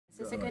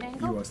this a good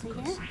angle? You asked the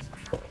Right question. here?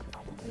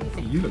 What do you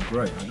think? You look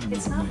great.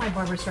 It's not my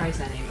Barbara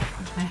Streisand angle.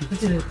 I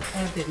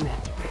have to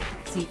admit.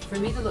 See, for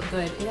me to look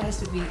good, it has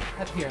to be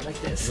up here like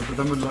this. Yeah, but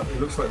then it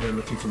looks like they're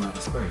looking from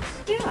outer space.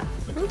 Yeah.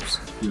 Okay. Oops.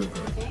 You look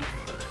great. Okay.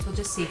 We'll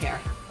just see here.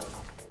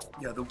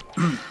 Yeah, the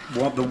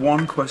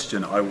one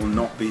question I will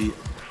not be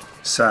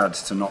sad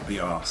to not be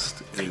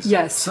asked is,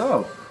 Yes.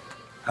 so,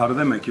 how do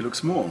they make you look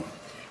small?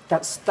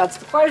 That's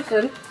the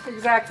question.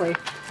 Exactly.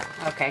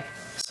 Okay.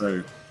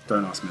 So,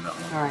 don't ask me that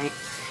one. All right.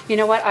 You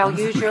know what? I'll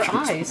use your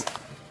eyes.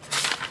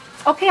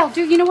 Okay, I'll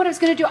do. You know what I was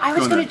going to do? I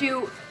was going to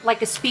do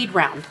like a speed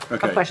round of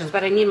questions,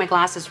 but I need my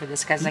glasses for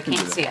this because I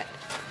can't see it.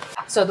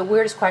 So the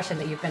weirdest question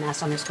that you've been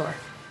asked on this tour.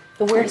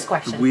 The weirdest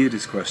question. The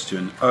weirdest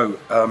question.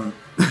 Oh,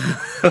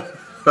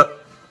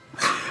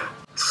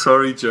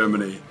 sorry,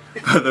 Germany,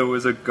 but there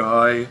was a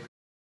guy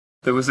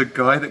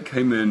that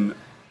came in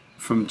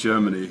from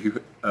Germany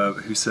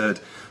who said,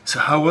 "So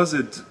how was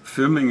it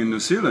filming in New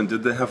Zealand?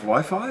 Did they have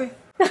Wi-Fi?"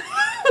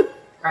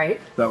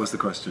 Right. That was the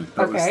question.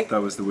 That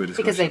was the weirdest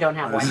because question. they don't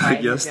have I was Wi-Fi.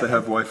 like, yes, they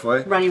have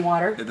Wi-Fi. Running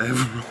water. They have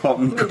hot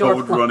and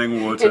cold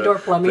running water. Indoor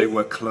plumbing. They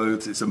wear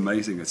clothes. It's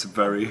amazing. It's a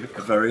very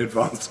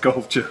advanced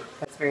culture.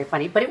 That's very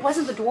funny. But it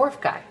wasn't the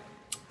dwarf guy.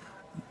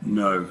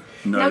 No.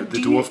 Now, The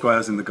dwarf guy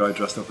as in the guy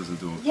dressed up as a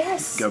dwarf.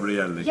 Yes.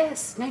 Gabriele.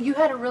 Yes. Now you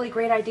had a really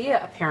great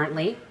idea,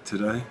 apparently.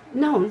 Today?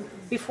 No,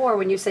 before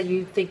when you said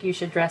you think you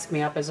should dress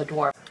me up as a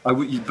dwarf.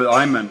 But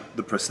I meant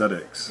the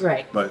prosthetics.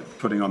 Right. Like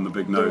putting on the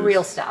big nose. The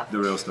real stuff. The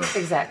real stuff.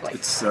 Exactly.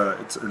 It's a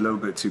little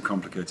bit too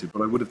complicated,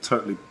 but I would have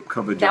totally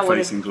covered your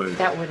face in glue.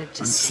 That would have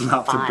just and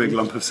slapped a big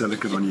lump of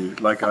silicone on you,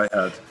 like I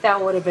had.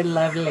 That would have been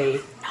lovely.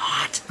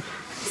 Not.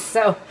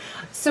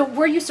 So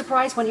were you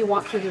surprised when he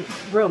walked through the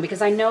room?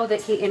 Because I know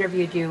that he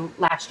interviewed you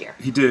last year.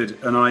 He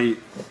did, and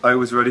I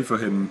was ready for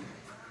him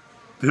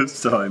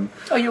this time.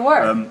 Oh, you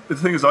were? The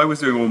thing is, I was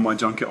doing all my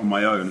junket on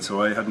my own,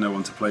 so I had no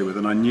one to play with,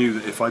 and I knew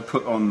that if I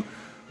put on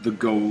the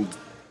gold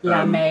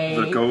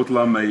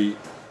lame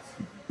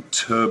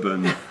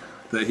turban,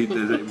 that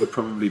it would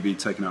probably be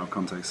taken out of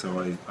context, so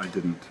I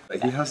didn't.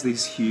 He has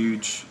these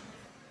huge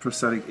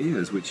prosthetic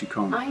ears, which you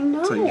can't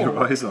take your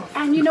eyes off.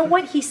 And you know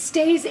what? He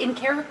stays in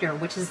character,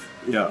 which is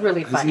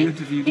really funny. Has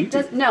he interviewed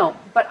you? No,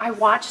 but I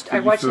watched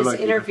his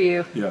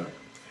interview. Yeah.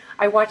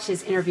 I watched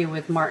his interview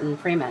with Martin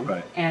Freeman,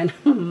 right. And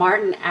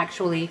Martin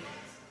actually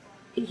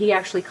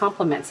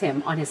compliments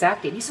him on his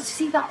acting. He says,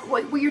 "See that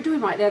what you're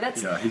doing right there?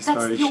 That's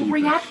very you're sheepish.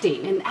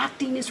 Reacting, and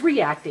acting is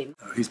reacting."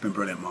 Oh, he's been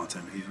brilliant,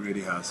 Martin. He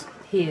really has.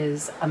 He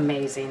is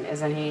amazing,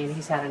 isn't he? And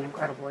he's had an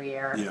incredible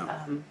year.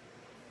 Yeah.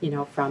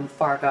 From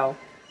Fargo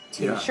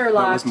to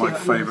Sherlock. That was my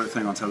favourite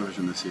thing on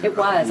television this year. It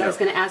was. Yeah. I was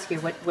going to ask you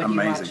what you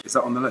watched. Is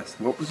that on the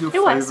list? What was your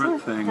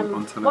favourite thing on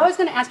television? Well, I was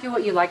going to ask you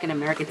what you like in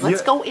American.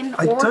 Let's go in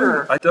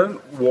order. I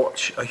don't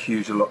watch a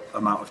huge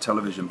amount of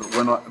television, but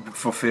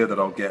for fear that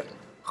I'll get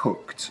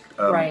hooked.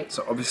 Right.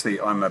 So obviously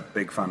I'm a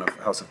big fan of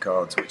House of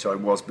Cards, which I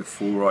was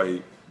before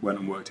I went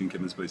and worked in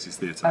Kevin Spacey's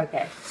theatre.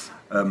 Okay.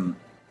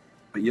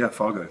 But yeah,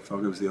 Fargo.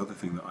 Fargo was the other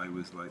thing that I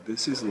was like,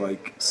 this is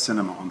like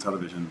cinema on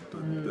television.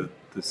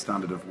 The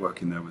standard of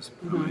working there was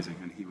amazing,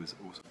 and he was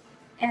awesome.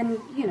 And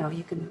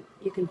you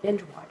can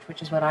binge watch,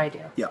 which is what I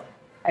do. Yeah.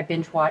 I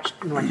binge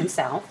watched North and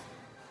South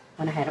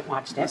when I hadn't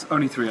watched it. It's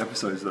only 3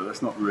 episodes though.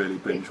 That's not really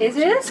binge watching.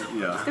 Is it?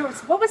 Yeah.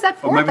 What was that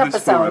fourth maybe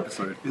episode? There's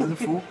 4 episodes. Is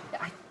there 4?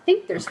 I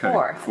think there's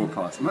 4. 4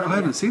 parts. I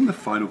haven't seen the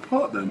final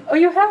part then. Oh,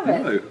 you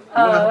haven't? No.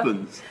 What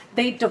happens?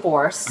 They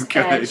divorce.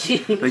 Okay. And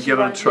they get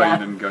on a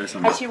train and go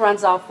somewhere. And she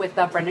runs off with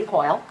Brendan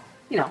Coyle,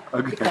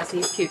 because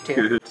he's cute too.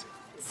 Good.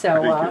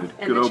 So, good. and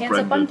Good then old she ends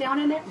up on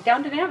Brendan.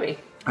 Downton Abbey.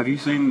 Have you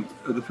seen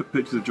the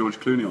pictures of George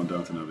Clooney on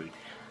Downton Abbey?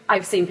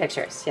 I've seen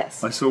pictures,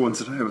 yes. I saw one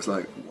today. I was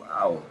like,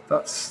 wow,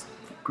 that's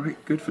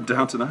great. Good for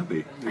Downton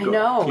Abbey. I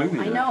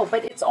know,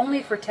 but it's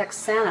only for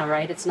Texana,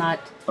 right? It's not.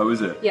 Oh,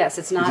 is it? Yes,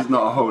 it's not. This is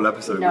not a whole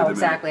episode. No, with him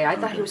exactly. In it. I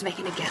thought he was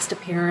making a guest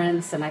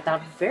appearance, and I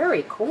thought,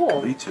 very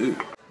cool. Me too.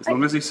 As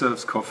long as he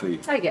serves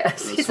coffee. I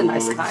guess he's a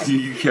nice guy.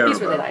 He's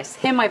really nice.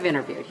 Him, I've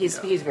interviewed. He's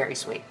very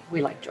sweet.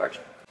 We like George.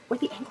 We're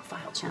the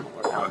Anglophile channel.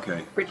 We're about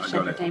British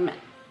entertainment.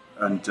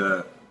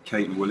 And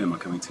Kate and William are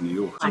coming to New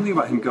York. Something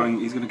about him going.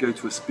 He's going to go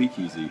to a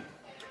speakeasy.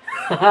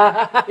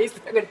 He's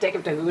going to take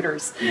him to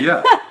Hooters.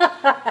 Yeah.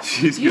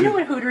 Do you know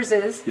what Hooters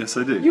is? Yes,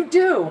 I do. You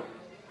do?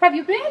 Have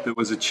you been? There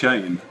was a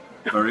chain.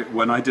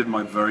 When I did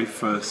my very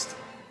first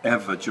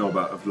ever job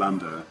out of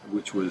Lando,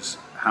 which was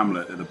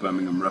Hamlet at the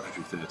Birmingham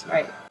Repertory Theatre.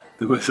 Right.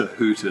 There was a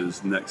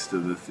Hooters next to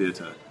the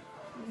theatre.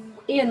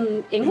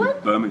 In England?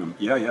 In Birmingham.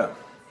 Yeah.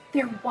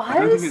 There was? I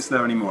don't think it's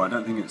there anymore. I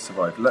don't think it's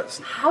survived. Let's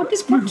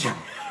move on.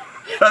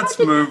 Let's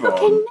move on.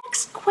 Okay,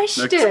 next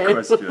question.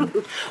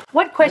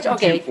 What question? What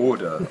did you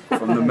order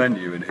from the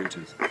menu in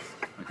Hooters?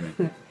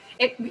 Okay.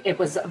 It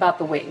was about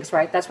the wings,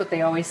 right? That's what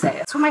they always say.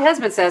 That's what my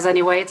husband says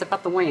anyway. It's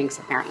about the wings,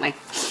 apparently.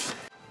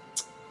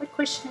 What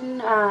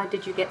question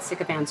did you get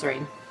sick of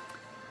answering?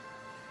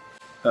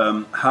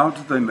 How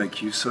did they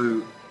make you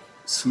so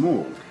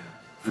small?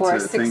 For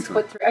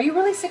 6'3". Are you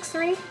really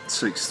 6'3"?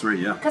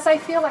 6'3", yeah. Because I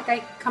feel like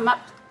I come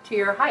up to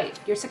your height.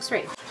 You're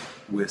 6'3".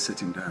 We're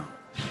sitting down.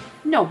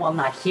 No, well,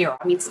 not here.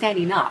 I mean,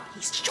 standing up.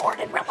 He's short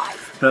in real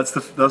life. That's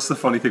the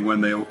funny thing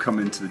when they all come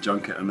into the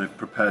junket and they've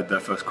prepared their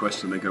first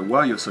question. They go,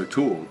 "Wow, you're so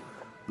tall."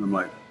 And I'm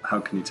like, "How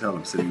can you tell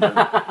I'm sitting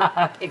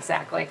down?"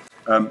 Exactly.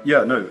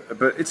 Yeah, no,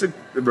 but it's a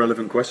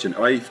relevant question.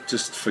 I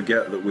just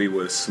forget that we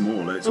were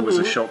small. It's always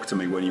a shock to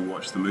me when you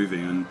watch the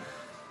movie and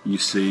you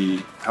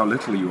see how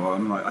little you are.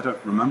 I'm like, I don't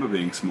remember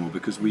being small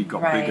because we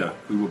got bigger.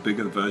 We were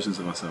bigger versions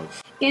of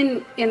ourselves.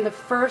 In the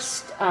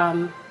first,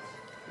 you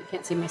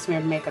can't see my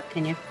smeared makeup,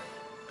 can you?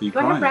 Are you Do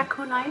crying? I have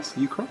raccoon eyes? Are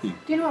you crying?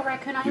 Do you know what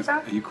raccoon eyes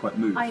are? Are you quite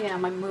moved? I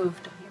am. I'm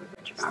moved.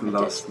 It's the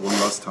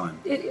last time.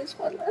 It is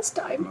one last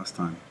time. Last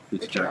time.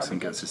 Peter Jackson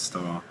gets his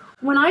star.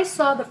 When I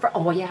saw the first,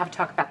 oh well, you have to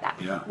talk about that.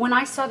 Yeah. When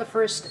I saw the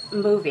first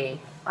movie,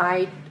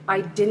 I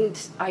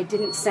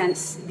didn't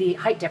sense the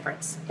height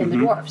difference in the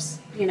dwarfs.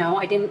 You know,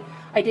 I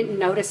didn't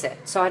notice it.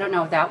 So I don't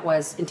know if that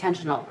was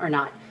intentional or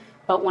not.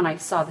 But when I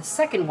saw the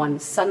second one,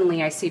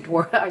 suddenly I see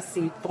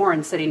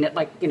Thorin sitting at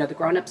the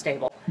grown-ups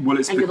table. Well,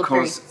 it's and because you look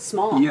very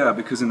small. Yeah,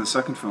 because in the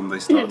second film they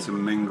start to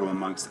mingle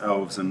amongst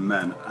elves and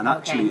men, and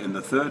actually in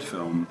the third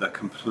film they're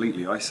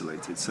completely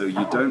isolated. So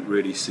you don't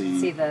really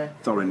see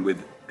Thorin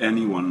with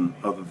anyone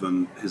other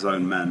than his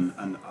own men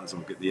and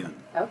Azog at the end.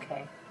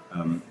 Okay.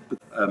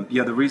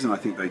 Yeah, the reason I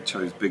think they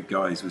chose big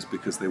guys was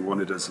because they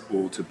wanted us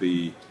all to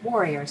be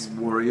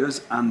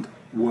warriors and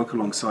work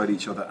alongside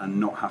each other and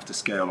not have to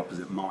scale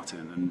opposite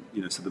Martin.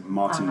 And so the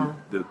Martin,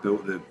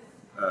 the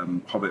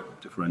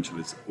Hobbit differential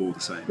is all the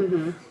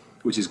same,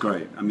 which is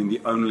great. I mean,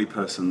 the only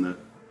person that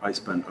I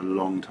spent a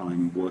long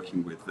time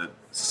working with that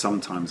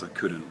sometimes I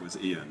couldn't was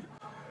Ian,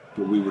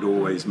 but we would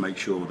always make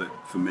sure that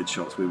for mid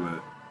shots we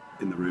were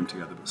in the room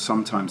together. But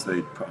sometimes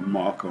they'd put a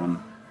mark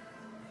on.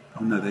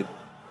 Oh no, they'd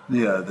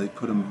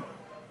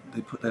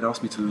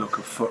ask me to look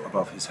a foot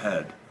above his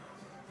head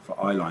for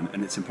eyeline,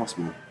 and it's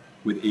impossible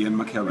with Ian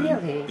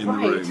McKellen in the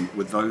room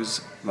with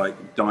those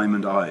like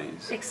diamond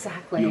eyes.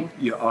 Exactly.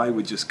 Your eye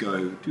would just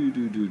go do,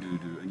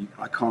 and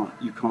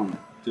you can't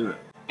do it.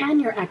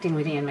 And you're acting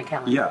with Ian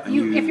McKellen. Yeah.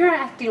 If you're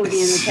acting with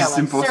Ian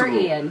McKellen, Sir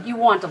Ian, you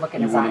want to look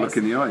in his eyes. You want to look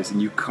in the eyes,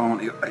 and you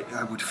can't.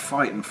 I would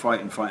fight,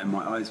 and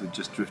my eyes would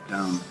just drift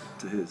down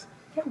to his.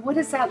 Yeah, what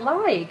is that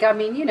like? I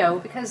mean,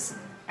 because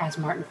as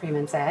Martin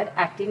Freeman said,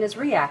 acting is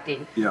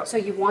reacting. Yeah. So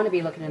you want to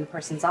be looking in the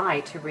person's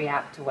eye to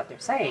react to what they're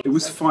saying. It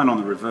was fine on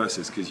the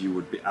reverses because you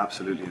would be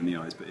absolutely in the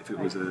eyes, but if it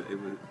was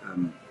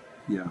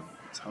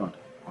it's hard.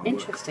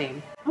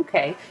 Interesting.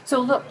 Okay. So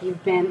look,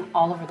 you've been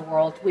all over the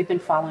world. We've been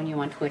following you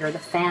on Twitter. The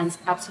fans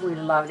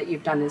absolutely love that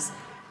you've done this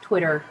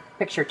Twitter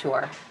picture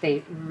tour.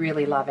 They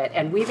really love it.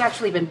 And we've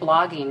actually been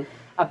blogging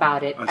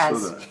about it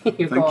as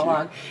you go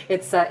along.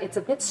 It's a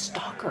bit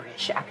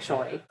stalkerish,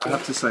 actually. I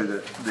have to say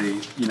that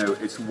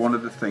it's one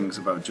of the things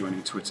about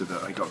joining Twitter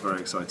that I got very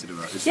excited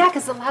about.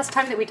 Because the last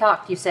time that we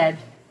talked, you said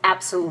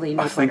absolutely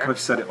no Twitter. I think I've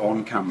said it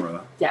on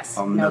camera. Yes.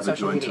 I'll never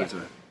join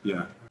Twitter.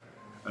 Yeah.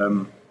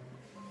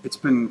 It's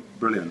been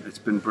brilliant. It's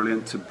been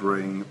brilliant to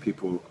bring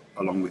people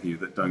along with you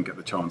that don't get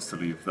the chance to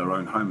leave their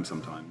own home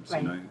sometimes.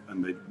 And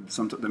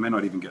they may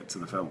not even get to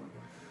the film.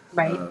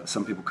 Right.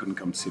 Some people couldn't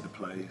come to see the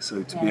play,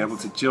 so to be able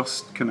to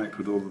just connect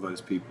with all of those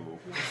people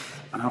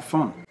and have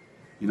fun,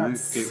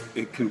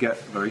 it can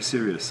get very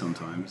serious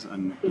sometimes,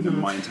 and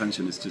my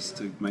intention is just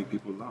to make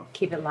people laugh.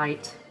 Keep it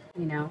light,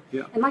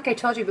 Yeah. And like I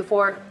told you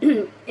before,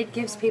 it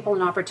gives people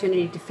an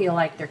opportunity to feel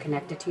like they're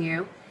connected to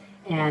you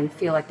and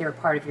feel like they're a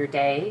part of your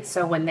day.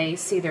 So when they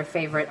see their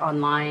favorite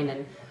online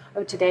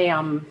and, today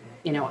I'm,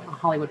 on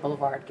Hollywood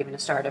Boulevard giving a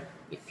star to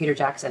Peter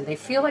Jackson, they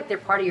feel like they're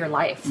part of your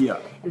life. Yeah.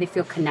 And they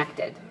feel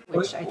connected,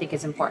 which I think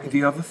is important.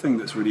 The other thing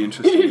that's really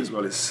interesting as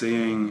well is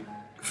seeing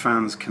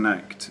fans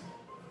connect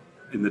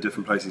in the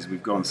different places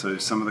we've gone. So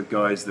some of the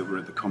guys that were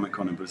at the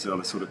Comic-Con in Brazil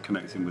are sort of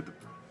connecting with the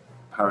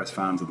Paris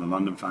fans and the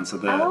London fans. So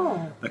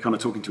they're kind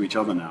of talking to each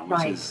other now,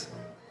 which is...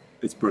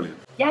 It's brilliant.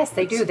 Yes,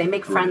 they do. They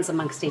make friends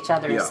amongst each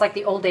other. Yeah. It's like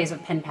the old days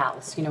of pen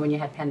pals, when you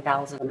had pen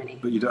pals in the mini.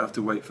 But you don't have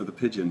to wait for the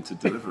pigeon to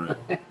deliver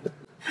it.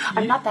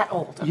 I'm not that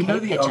old, okay?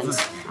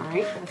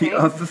 The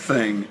other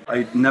thing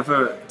I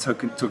never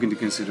took into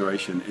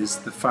consideration is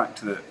the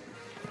fact that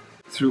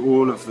through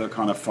all of the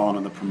kind of fun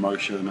and the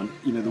promotion, and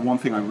the one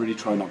thing I really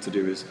try not to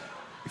do is,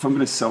 if I'm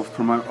going to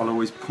self-promote, I'll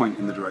always point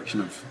in the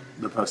direction of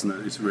the person that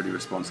is really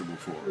responsible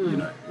for,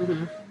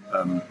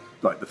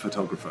 like the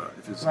photographer,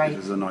 if it's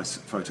a nice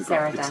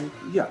photograph. Sarah Dunn.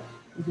 Yeah.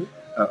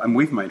 And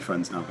we've made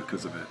friends now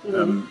because of it.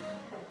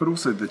 But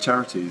also the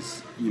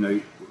charities,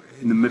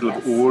 in the middle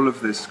of all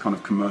of this kind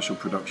of commercial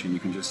production, you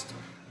can just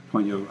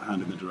point your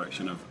hand in the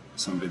direction of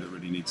somebody that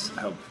really needs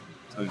help.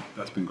 So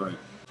that's been great.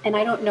 And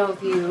I don't know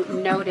if you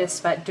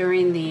noticed, but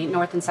during the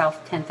North and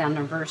South 10th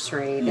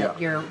anniversary, that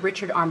your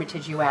Richard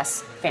Armitage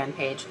US fan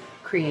page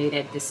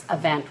created this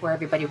event where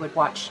everybody would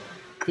watch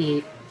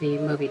the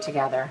movie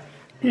together.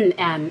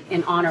 And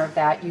in honor of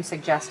that, you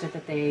suggested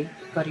that they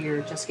go to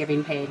your Just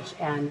Giving page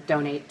and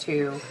donate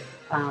to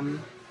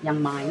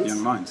Young Minds.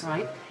 Young Minds.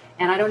 Right?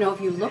 And I don't know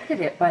if you looked at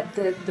it, but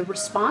the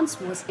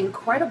response was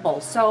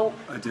incredible. So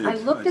I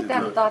looked at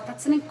that and thought,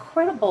 that's an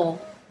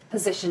incredible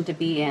position to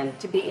be in,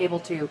 to be able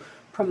to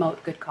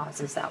promote good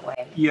causes that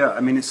way? Yeah, I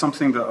mean, it's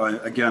something that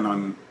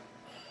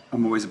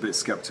I'm always a bit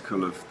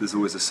skeptical of. There's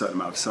always a certain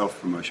amount of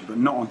self-promotion, but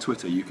not on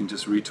Twitter. You can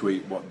just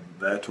retweet what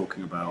they're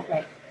talking about.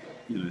 Right.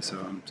 You know, so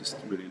I'm just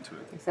really into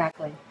it.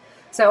 Exactly.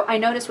 So I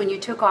noticed when you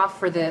took off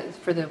for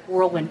the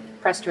whirlwind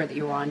press tour that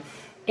you were on,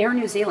 Air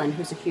New Zealand,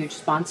 who's a huge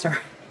sponsor,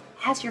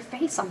 has your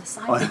face on the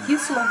side of the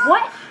fuselage.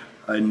 What?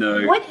 I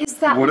know. What is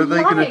that? What are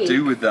they like? going to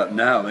do with that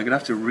now? They're going to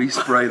have to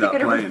respray that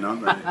plane,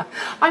 aren't they?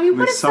 I mean,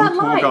 what is some that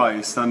poor like? guy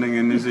is standing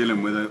in New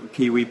Zealand with a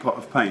Kiwi pot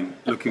of paint,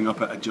 looking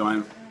up at a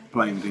giant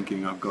plane,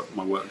 thinking, "I've got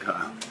my work cut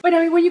out." But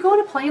I mean, when you go on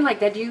a plane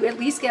like that, do you at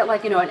least get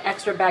like, you know, an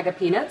extra bag of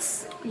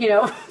peanuts? You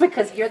know,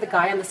 because you're the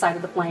guy on the side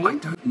of the plane. I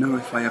don't know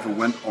if I ever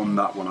went on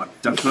that one.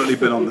 I've definitely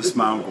been on the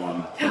Smaug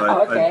one.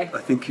 But Okay.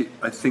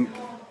 I think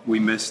we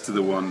missed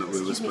the one that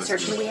we were Excuse me, supposed sir,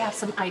 to. can we have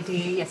some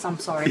ID? Yes, I'm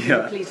sorry. Can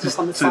Yeah, you please just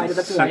look on the to side of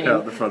the check plane?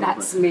 out the front of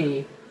That's it.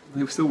 me.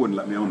 They still wouldn't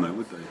let me on though,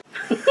 would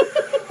they?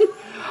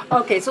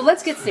 Okay, so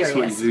let's get That's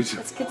what serious. you do.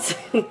 Let's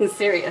get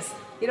serious.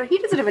 You know, he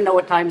doesn't even know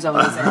what time zone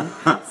he's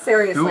in.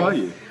 Seriously. Who are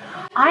you?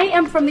 I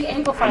am from the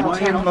Anglophile Am I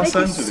in channel. Los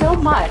Thank you Angeles? so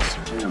much.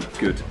 Yeah,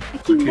 good.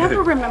 He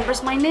never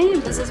remembers my name.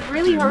 This is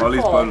really hurtful.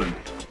 Marlise Boland.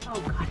 Oh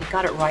God, he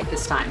got it right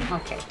this time.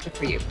 Okay, good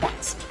for you.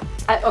 Points.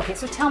 Okay,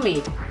 so tell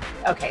me.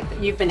 Okay,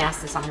 you've been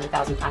asked this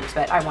 100,000 times,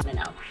 but I want to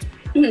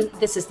know.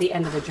 This is the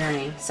end of the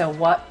journey. So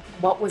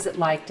what was it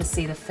like to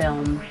see the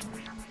film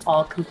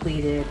all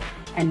completed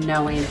and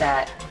knowing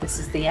that this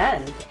is the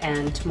end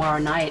and tomorrow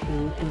night,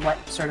 and what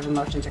sort of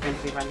emotions are going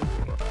to be running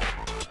through you?